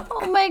MacBook.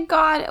 Oh my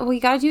God. Well, you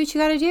got to do what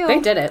you got to do. They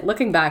did it.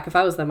 Looking back, if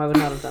I was them, I would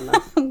not have done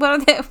that. Well,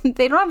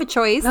 they don't have a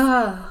choice.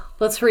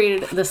 Let's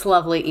read this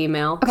lovely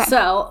email. Okay.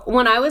 So,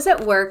 when I was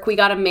at work, we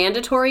got a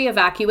mandatory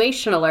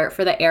evacuation alert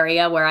for the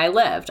area where I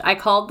lived. I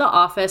called the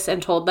office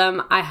and told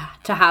them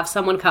to have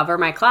someone cover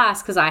my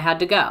class because I had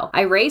to go.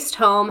 I raced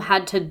home,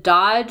 had to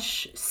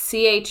dodge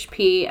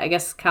CHP, I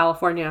guess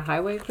California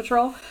Highway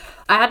Patrol.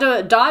 I had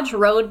to dodge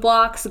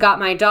roadblocks, got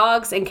my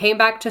dogs, and came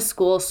back to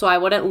school so I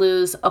wouldn't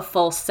lose a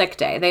full sick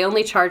day. They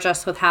only charge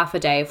us with half a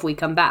day if we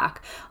come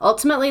back.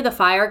 Ultimately, the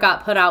fire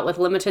got put out with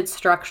limited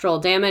structural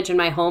damage, and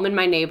my home and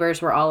my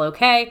neighbors were all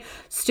okay.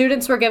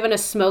 Students were given a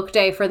smoke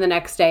day for the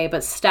next day,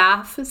 but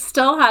staff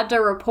still had to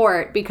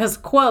report because,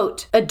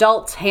 quote,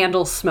 adults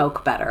handle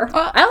smoke better.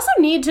 I also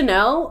need to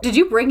know, did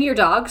you bring your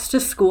dogs to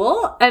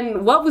school?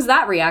 And what was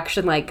that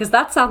reaction like? Because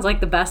that sounds like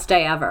the best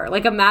day ever.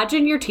 Like,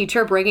 imagine your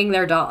teacher bringing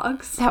their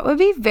dogs. That would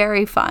be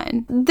very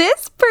fun.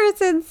 This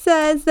person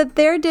says that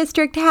their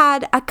district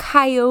had a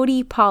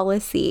coyote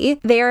policy.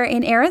 They're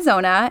in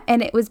Arizona,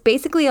 and it was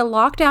basically a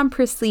lockdown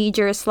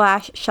procedure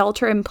 /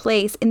 shelter in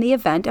place in the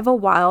event of a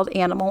wild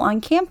animal on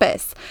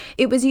campus.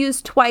 It was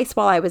used twice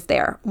while I was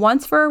there,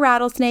 once for a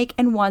rattlesnake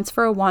and once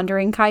for a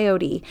wandering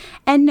coyote.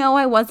 And no,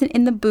 I wasn't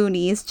in the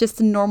boonies, just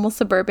a normal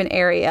suburban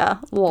area.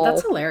 Lol.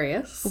 That's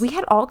hilarious. We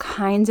had all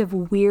kinds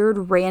of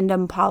weird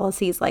random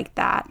policies like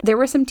that. There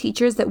were some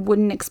teachers that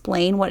wouldn't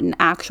explain what an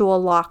actual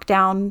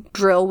lockdown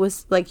drill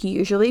was like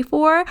usually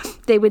for.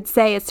 They would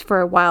say it's for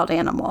a wild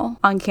animal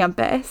on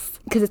campus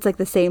because it's like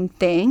the same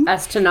thing.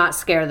 As to not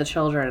scare the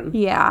children.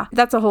 Yeah,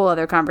 that's a whole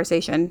other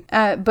conversation.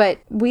 But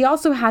we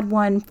also had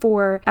one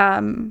for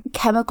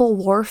chemical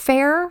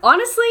warfare.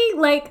 Honestly,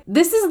 like,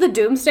 this is the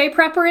doomsday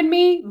prepper in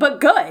me, but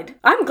good.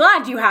 I'm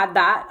glad you had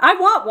that. I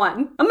want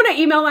one. I'm going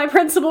to email my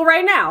principal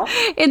right now.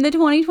 In the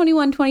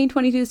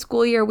 2021-2022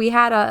 school year, we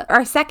had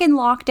our second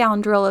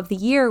lockdown drill of the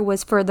year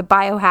was for the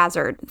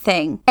biohazard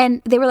thing.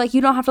 And they were like,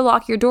 you don't have to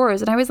lock your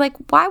doors. And I was like,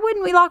 why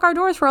wouldn't we lock our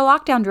doors for a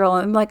lockdown drill?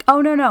 And I'm like,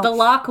 oh, no. The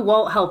lock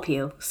won't help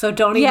you, so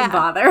don't even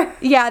bother.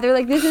 Yeah, they're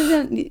like, this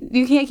isn't,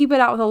 you can't keep it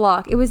out with a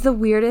lock. It was the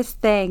weirdest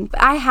thing.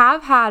 I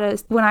have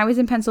had when I was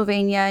in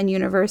Pennsylvania and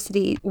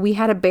university, we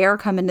had a bear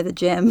come into the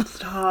gym.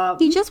 Stop.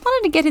 He just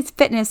wanted to get his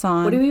fitness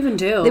on. What do you even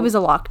do? It was a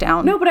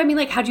lockdown. No, but I mean,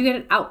 like, how'd you get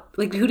it out?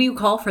 Like, who do you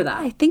call for that?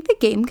 I think the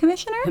game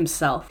commissioner?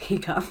 Himself. He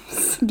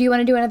comes. Do you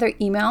want to do another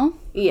email?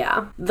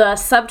 Yeah. The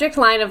subject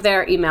line of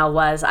their email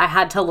was, I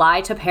had to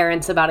lie to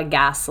parents about a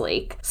gas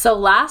leak. So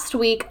last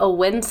week, a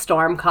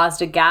windstorm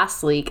caused a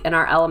gas leak in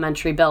our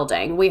elementary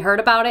building. We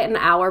heard about it an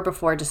hour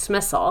before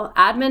dismissal.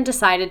 Admin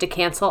decided to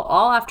cancel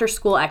all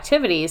after-school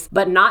activities,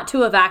 but not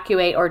to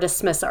evacuate or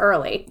dismiss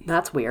early.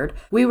 That's weird.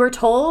 We were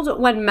told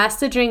when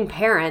messaging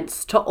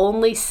parents to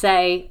only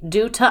say,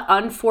 due to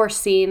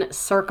unforeseen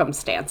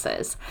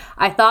circumstances.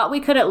 I thought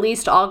we could at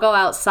least all go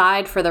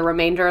outside for the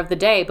remainder of the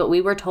day, but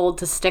we were told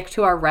to stick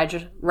to our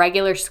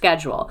regular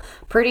schedule.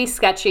 Pretty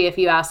sketchy if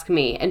you ask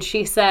me. And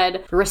she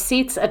said,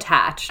 receipts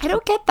attached. I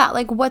don't get that.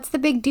 Like, what's the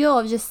big deal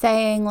of just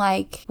saying,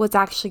 like, what's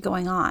actually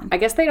going on? I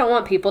guess they don't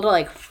want people to,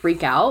 like,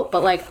 freak out,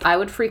 but, like, I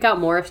would freak out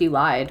more if you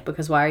lied,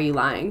 because why are you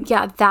lying?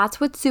 Yeah, that's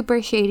what's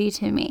super shady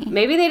to me.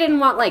 Maybe they didn't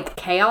want, like,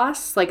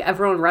 chaos, like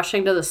everyone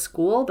rushing to the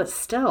school, but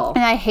still.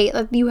 And I hate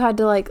that you had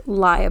to, like,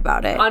 lie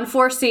about it.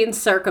 Unforeseen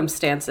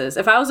circumstances.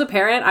 If I was a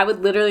parent, I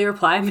would literally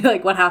reply and be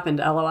like, what happened,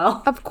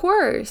 LOL? Of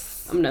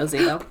course. I'm nosy,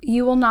 though.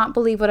 You will not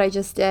believe what I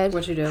just did.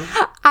 What'd you do?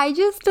 I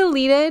just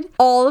deleted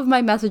all of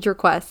my message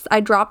requests.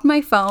 I dropped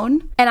my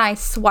phone and I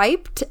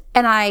swiped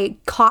and I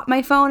caught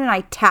my phone and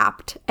I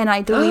tapped and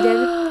I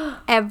deleted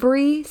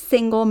every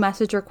single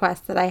message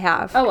request that I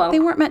have. Oh, well. They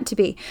weren't meant to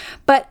be.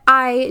 But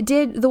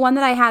the one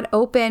that I had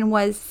open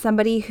was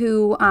somebody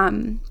who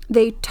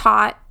they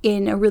taught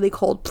in a really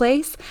cold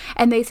place.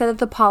 And they said that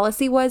the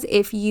policy was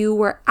if you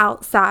were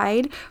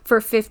outside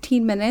for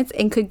 15 minutes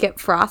and could get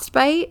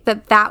frostbite,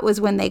 that was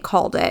when they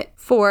called it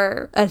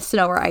for a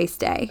snow or ice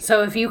day.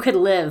 So if you could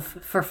live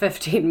for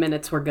 15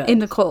 minutes, we're good. In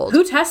the cold.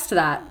 Who tests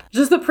that?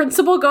 Does the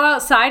principal go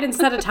outside and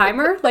set a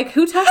timer? Like,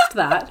 who tests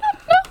that?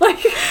 Like,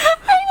 I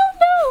don't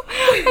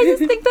know. I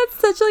just think that's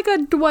such like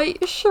a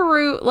Dwight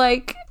Schrute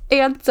like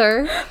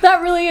answer.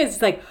 that really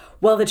is like,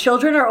 well, the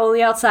children are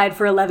only outside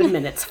for 11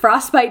 minutes.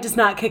 Frostbite does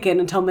not kick in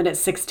until minute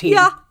 16.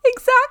 Yeah,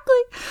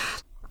 exactly.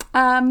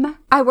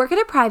 I work at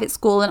a private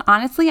school, and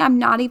honestly, I'm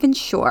not even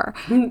sure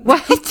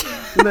what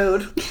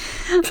Mood.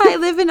 I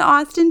live in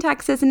Austin,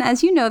 Texas, and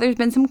as you know, there's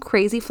been some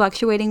crazy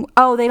fluctuating.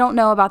 Oh, they don't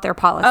know about their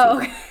policy. Oh,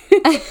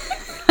 okay.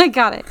 I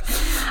got it.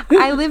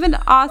 I live in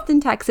Austin,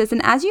 Texas,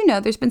 and as you know,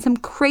 there's been some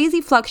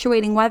crazy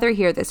fluctuating weather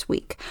here this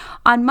week.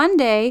 On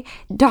Monday,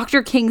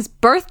 Dr. King's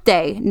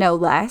birthday, no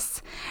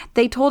less,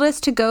 they told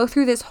us to go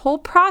through this whole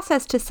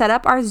process to set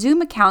up our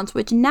Zoom accounts,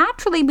 which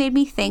naturally made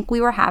me think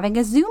we were having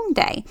a Zoom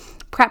day.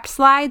 Prepped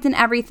slides and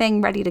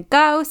everything ready to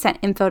go, sent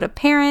info to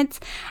parents.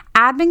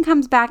 Admin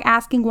comes back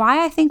asking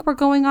why I think we're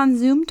going on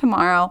Zoom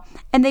tomorrow,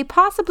 and they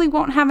possibly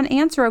won't have an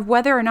answer of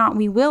whether or not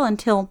we will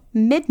until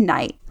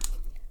midnight.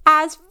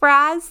 As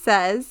Fraz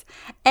says,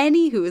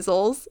 any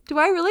hoozles. Do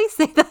I really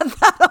say that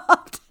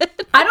often?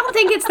 I don't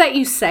think it's that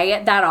you say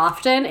it that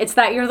often. It's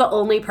that you're the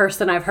only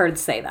person I've heard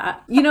say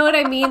that. You know what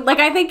I mean? Like,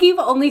 I think you've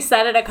only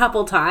said it a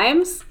couple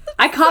times.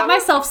 I caught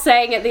myself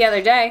saying it the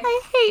other day.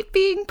 I hate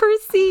being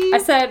perceived. I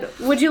said,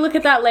 would you look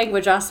at that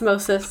language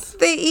osmosis?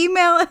 They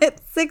email at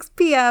 6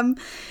 p.m.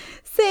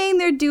 saying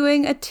they're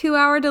doing a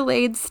 2-hour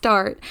delayed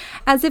start,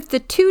 as if the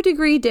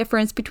 2-degree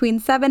difference between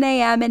 7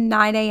 a.m. and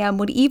 9 a.m.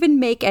 would even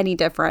make any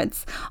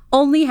difference.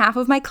 Only half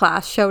of my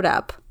class showed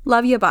up.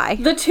 Love you, bye.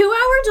 The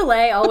 2-hour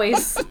delay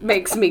always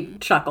makes me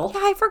chuckle.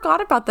 Yeah, I forgot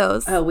about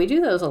those. Oh, we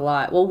do those a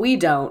lot. Well, we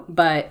don't,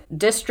 but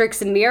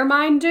districts near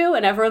mine do,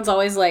 and everyone's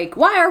always like,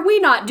 why are we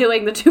not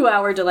doing the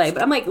 2-hour delay?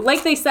 But I'm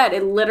like they said,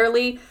 it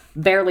literally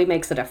barely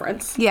makes a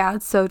difference. Yeah,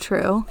 it's so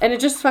true. And it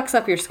just fucks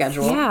up your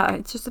schedule. Yeah,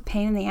 it's just a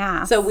pain in the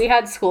ass. So we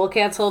had school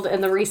canceled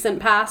in the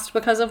recent past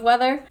because of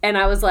weather. And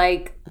I was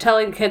like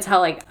telling the kids how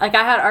like I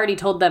had already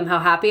told them how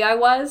happy I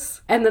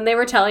was. And then they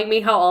were telling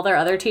me how all their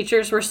other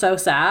teachers were so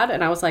sad.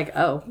 And I was like,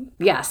 oh,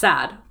 yeah,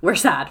 sad. We're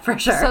sad for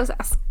sure. So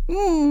sad.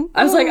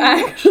 I was like,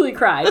 I actually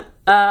cried.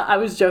 I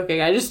was joking.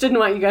 I just didn't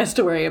want you guys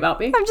to worry about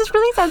me. I'm just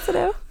really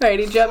sensitive.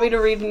 Alrighty, do you want me to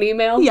read an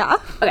email? Yeah.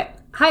 Okay.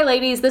 Hi,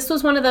 ladies. This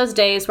was one of those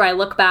days where I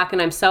look back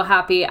and I'm so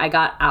happy I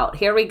got out.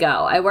 Here we go.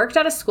 I worked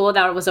at a school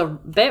that was a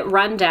bit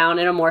run down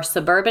in a more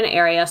suburban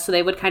area, so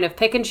they would kind of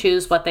pick and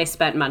choose what they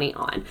spent money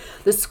on.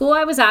 The school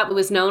I was at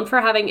was known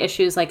for having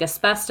issues like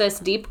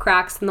asbestos, deep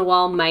cracks in the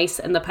wall, mice,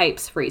 and the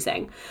pipes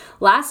freezing.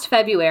 Last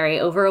February,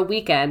 over a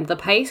weekend, the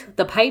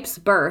pipes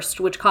burst,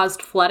 which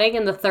caused flooding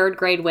in the 3rd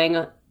grade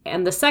wing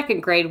and the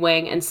 2nd grade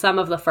wing and some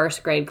of the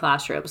 1st grade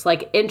classrooms,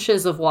 like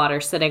inches of water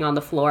sitting on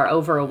the floor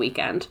over a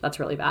weekend. That's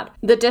really bad.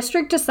 The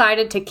district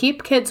decided to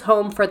keep kids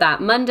home for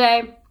that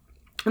Monday,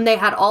 and they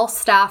had all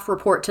staff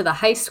report to the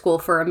high school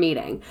for a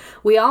meeting.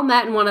 We all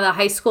met in one of the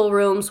high school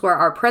rooms where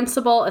our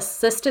principal,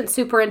 assistant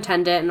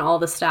superintendent, and all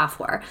the staff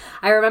were.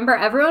 I remember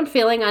everyone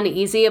feeling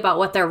uneasy about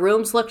what their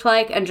rooms looked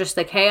like and just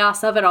the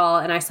chaos of it all,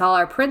 and I saw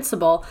our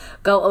principal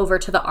go over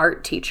to the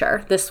art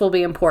teacher. This will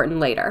be important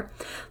later.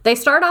 They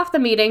start off the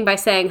meeting by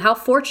saying how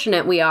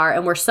fortunate we are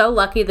and we're so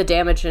lucky the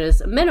damage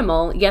is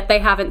minimal, yet they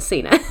haven't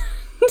seen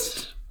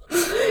it.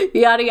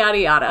 Yada, yada,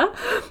 yada.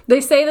 They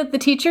say that the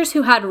teachers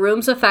who had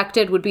rooms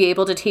affected would be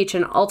able to teach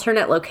in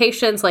alternate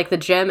locations like the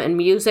gym and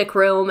music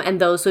room, and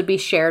those would be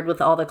shared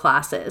with all the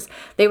classes.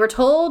 They were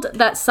told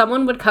that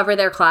someone would cover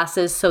their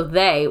classes so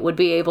they would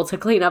be able to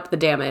clean up the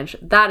damage.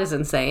 That is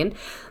insane.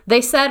 They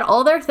said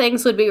all their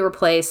things would be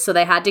replaced, so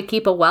they had to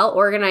keep a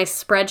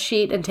well-organized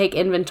spreadsheet and take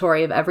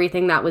inventory of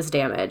everything that was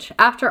damaged.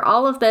 After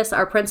all of this,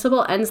 our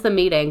principal ends the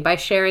meeting by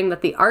sharing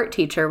that the art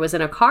teacher was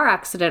in a car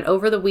accident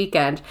over the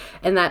weekend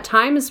and that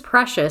time is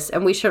precious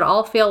and we should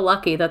all feel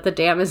lucky that the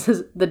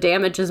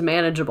damage is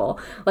manageable.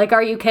 Like,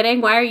 are you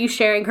kidding? Why are you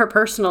sharing her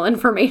personal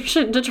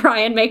information to try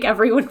and make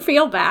everyone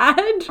feel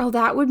bad? Oh,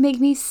 that would make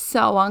me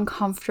so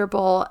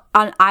uncomfortable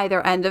on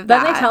either end of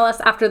that. Then they tell us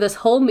after this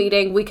whole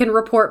meeting, we can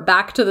report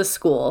back to the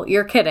school.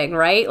 You're kidding,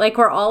 right? Like,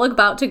 we're all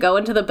about to go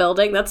into the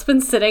building that's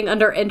been sitting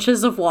under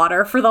inches of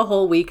water for the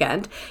whole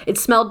weekend. It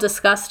smelled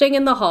disgusting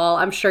in the hall.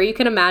 I'm sure you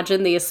can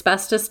imagine the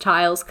asbestos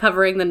tiles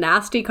covering the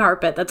nasty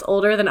carpet that's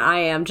older than I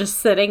am, just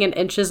sitting in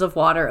inches of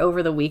water water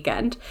over the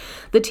weekend.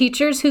 The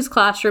teachers whose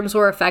classrooms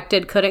were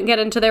affected couldn't get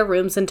into their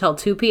rooms until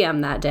 2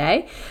 p.m. that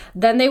day.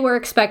 Then they were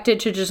expected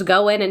to just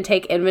go in and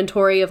take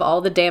inventory of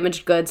all the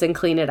damaged goods and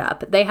clean it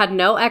up. They had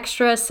no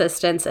extra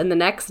assistance, and the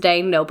next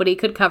day nobody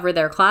could cover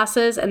their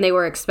classes, and they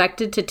were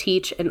expected to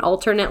teach in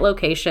alternate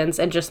locations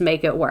and just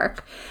make it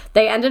work.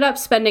 They ended up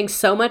spending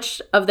so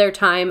much of their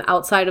time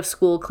outside of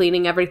school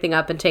cleaning everything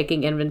up and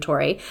taking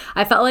inventory.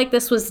 I felt like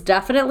this was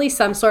definitely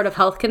some sort of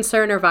health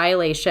concern or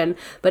violation,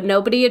 but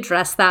nobody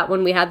addressed that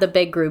when we had the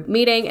big group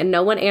meeting, and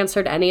no one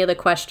answered any of the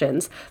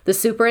questions. The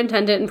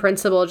superintendent and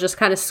principal just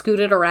kind of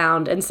scooted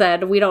around and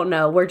said, "We don't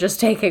know, we're just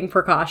taking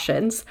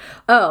precautions."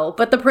 Oh,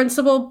 but the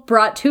principal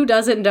brought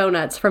 24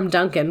 donuts from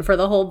Dunkin' for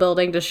the whole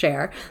building to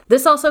share.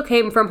 This also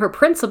came from her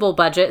principal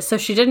budget, so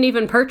she didn't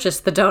even purchase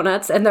the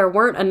donuts, and there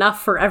weren't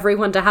enough for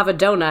everyone to have a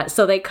donut,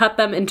 so they cut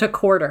them into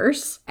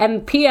quarters.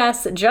 And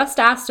P.S. just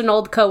asked an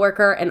old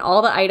coworker, and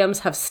all the items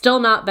have still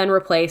not been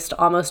replaced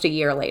almost a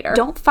year later.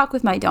 Don't fuck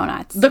with my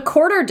donuts. The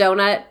quarter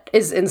donut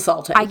is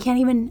insulting. I can't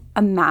even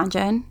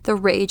imagine the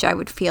rage I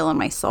would feel in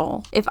my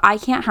soul. If I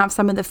can't have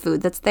some of the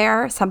food that's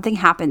there, something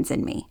happens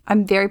in me.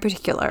 I'm very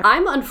particular.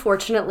 I'm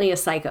unfortunately a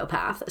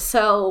psychopath.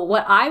 So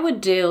what I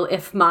would do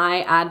if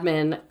my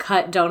admin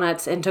cut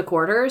donuts into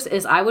quarters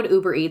is I would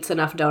Uber Eats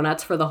enough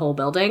donuts for the whole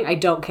building. I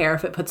don't care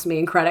if it puts me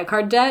in credit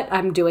card debt.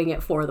 I'm doing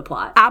it for the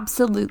plot.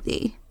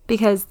 Absolutely.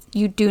 Because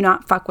you do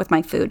not fuck with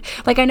my food.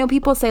 Like, I know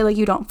people say, like,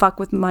 you don't fuck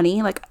with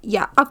money. Like,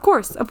 yeah, of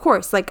course.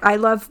 Like, I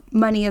love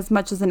money as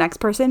much as the next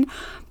person.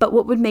 But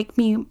what would make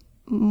me,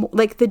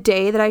 like, the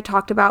day that I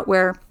talked about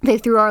where they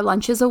threw our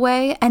lunches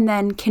away and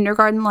then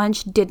kindergarten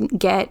lunch didn't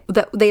get,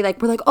 that they,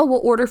 like, were like, oh,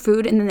 we'll order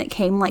food. And then it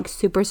came, like,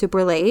 super,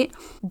 super late.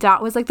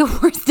 That was, like, the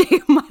worst day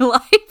of my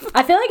life.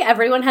 I feel like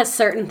everyone has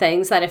certain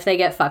things that if they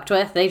get fucked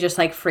with, they just,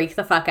 like, freak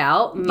the fuck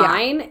out.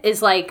 Mine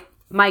is, like,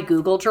 my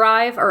Google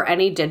Drive or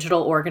any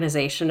digital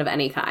organization of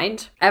any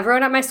kind.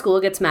 Everyone at my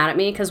school gets mad at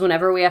me because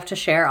whenever we have to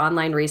share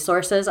online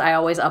resources, I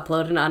always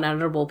upload an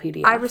uneditable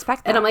PDF. I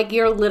respect that. And I'm like,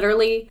 you're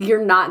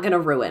not going to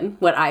ruin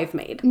what I've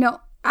made. No,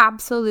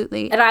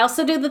 absolutely. And I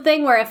also do the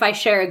thing where if I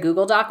share a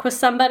Google Doc with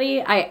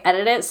somebody, I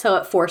edit it so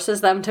it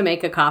forces them to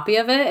make a copy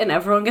of it, and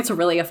everyone gets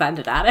really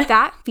offended at it.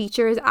 That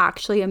feature is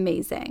actually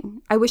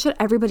amazing. I wish that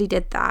everybody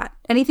did that.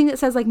 Anything that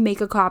says, like, make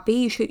a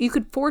copy, you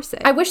could force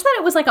it. I wish that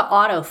it was like an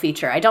auto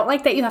feature. I don't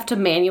like that you have to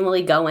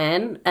manually go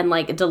in and,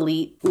 like,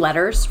 delete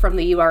letters from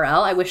the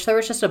URL. I wish there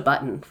was just a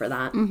button for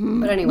that.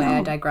 But anyway,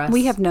 I digress.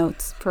 We have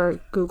notes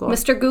for Google.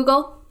 Mr.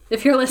 Google,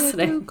 if you're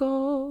listening.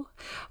 Google.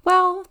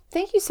 Well,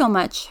 thank you so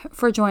much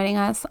for joining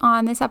us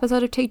on this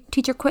episode of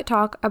Teacher Quit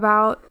Talk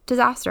about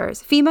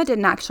disasters. FEMA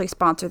didn't actually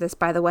sponsor this,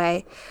 by the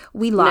way.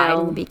 We lied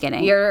in the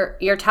beginning.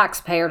 Your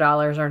taxpayer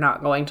dollars are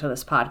not going to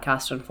this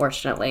podcast,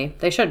 unfortunately.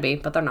 They should be,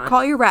 but they're not.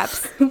 Call your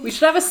reps. We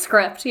should have a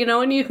script, you know,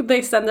 when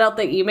they send out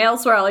the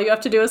emails where all you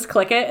have to do is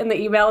click it and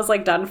the email is,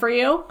 like, done for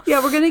you.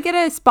 Yeah, we're going to get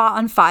a spot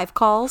on 5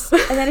 calls.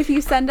 And then if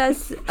you send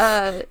us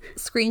a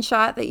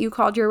screenshot that you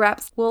called your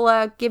reps,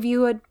 we'll give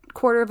you a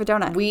quarter of a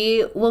donut.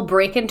 We will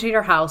break into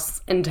your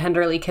house and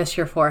tenderly kiss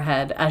your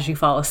forehead as you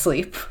fall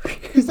asleep.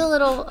 Just a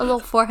little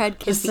forehead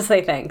kiss. Just to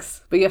say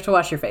thanks. But you have to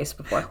wash your face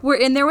before. We're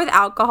in there with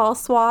alcohol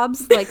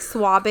swabs, like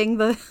swabbing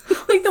the...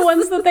 like the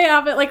ones that they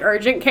have at, like,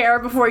 urgent care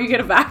before you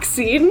get a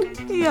vaccine.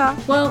 Yeah.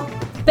 Well,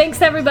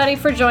 thanks everybody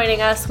for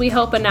joining us. We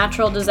hope a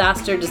natural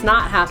disaster does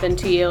not happen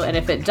to you. And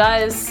if it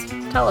does,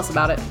 tell us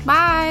about it.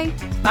 Bye.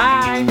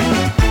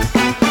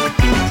 Bye.